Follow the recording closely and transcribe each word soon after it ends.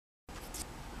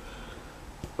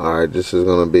Alright, this is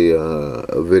going to be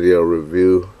a video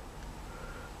review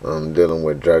dealing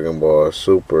with Dragon Ball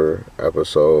Super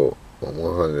episode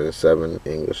 107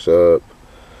 English sub.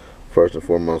 First and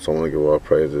foremost, I want to give all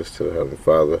praises to the Heavenly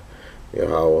Father,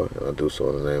 Yahweh, and I do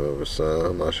so in the name of His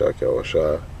Son, Mashiach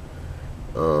Yahushua.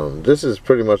 This is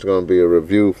pretty much going to be a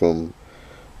review from,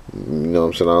 you know what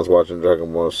I'm saying, I was watching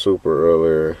Dragon Ball Super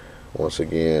earlier, once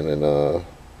again, and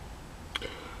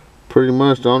pretty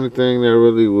much the only thing that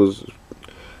really was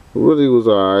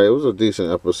alright. It was a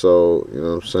decent episode, you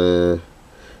know what I'm saying.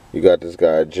 You got this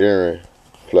guy Jiren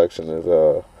flexing his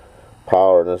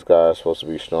power, and this guy is supposed to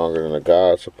be stronger than a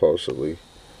god supposedly.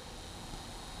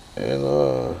 And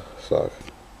so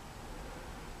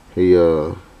he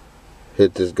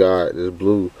hit this guy, this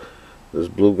blue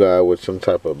guy with some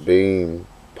type of beam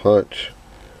punch.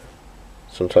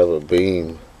 Some type of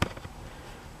beam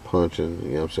punching, you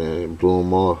know what I'm saying? It blew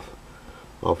him off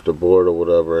the board or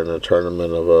whatever in a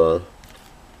tournament of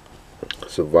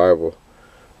survival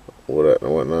and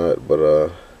whatnot.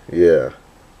 But yeah,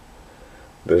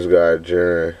 this guy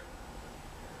Jiren,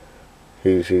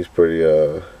 he's pretty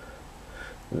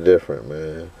different,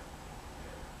 man.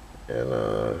 And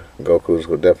Goku's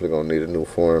definitely gonna need a new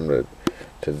form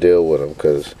to deal with him,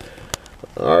 because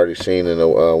I already seen in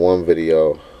one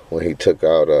video when he took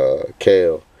out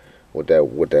Kale with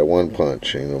that one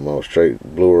punch, you know, straight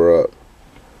blew her up,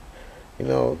 you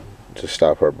know, to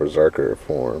stop her berserker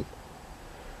form.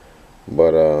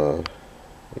 But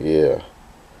yeah,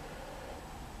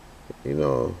 you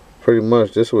know, pretty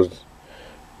much this was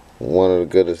one of the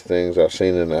goodest things I've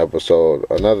seen in the episode.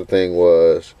 Another thing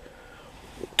was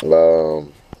well,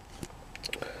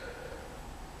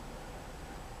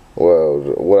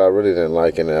 what I really didn't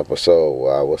like in the episode,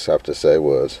 I would have to say,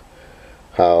 was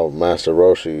how Master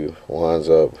Roshi winds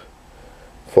up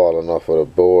falling off of the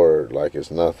board like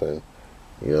it's nothing.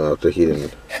 You know, after he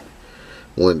didn't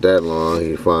went that long,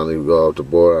 he finally got off the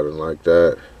board. I didn't like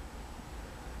that.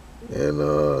 And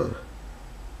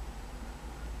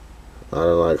I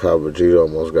didn't like how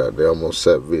Vegeta they almost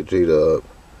set Vegeta up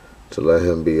to let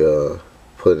him be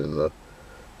put in a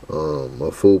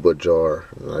Fuba jar.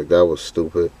 Like, that was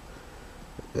stupid.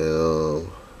 And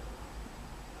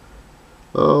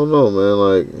I don't know, man.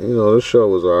 Like, you know, this show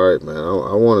was alright, man.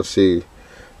 I want to see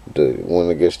when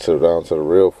it gets down to the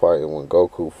real fight, and when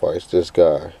Goku fights this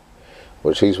guy,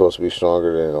 which he's supposed to be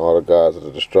stronger than all the gods of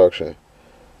the destruction.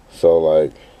 So,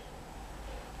 like,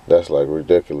 that's like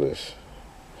ridiculous,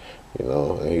 you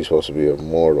know. And he's supposed to be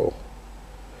immortal.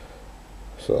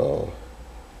 So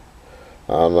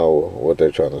I don't know what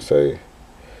they're trying to say.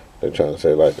 They're trying to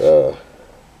say, like, you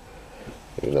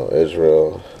know,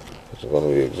 Israel is going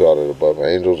to be exalted above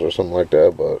angels or something like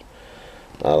that, but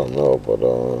I don't know. But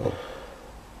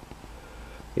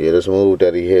yeah, this move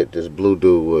that he hit this blue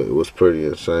dude was pretty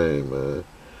insane, man.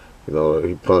 You know,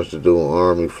 he punched the dude in the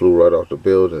arm, he flew right off the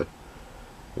building.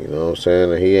 You know what I'm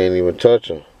saying? And he ain't even touch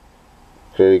him.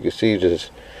 So you can see he's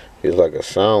like a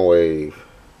sound wave.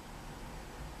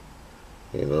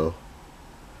 You know?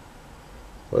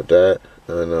 But that,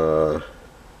 and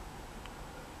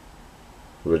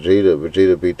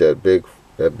Vegeta beat that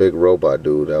big robot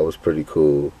dude. That was pretty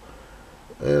cool.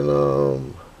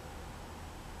 And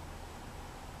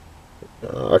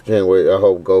I can't wait. I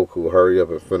hope Goku hurry up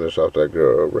and finish off that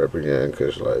girl Reprimand,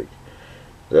 because, like,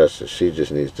 she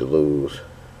just needs to lose.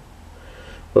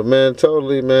 But, man,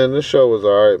 totally, man, this show was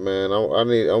alright, man.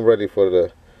 I'm ready for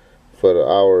the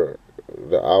hour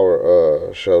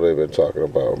show they've been talking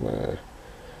about, man.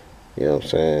 You know what I'm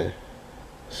saying?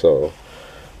 So,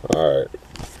 alright.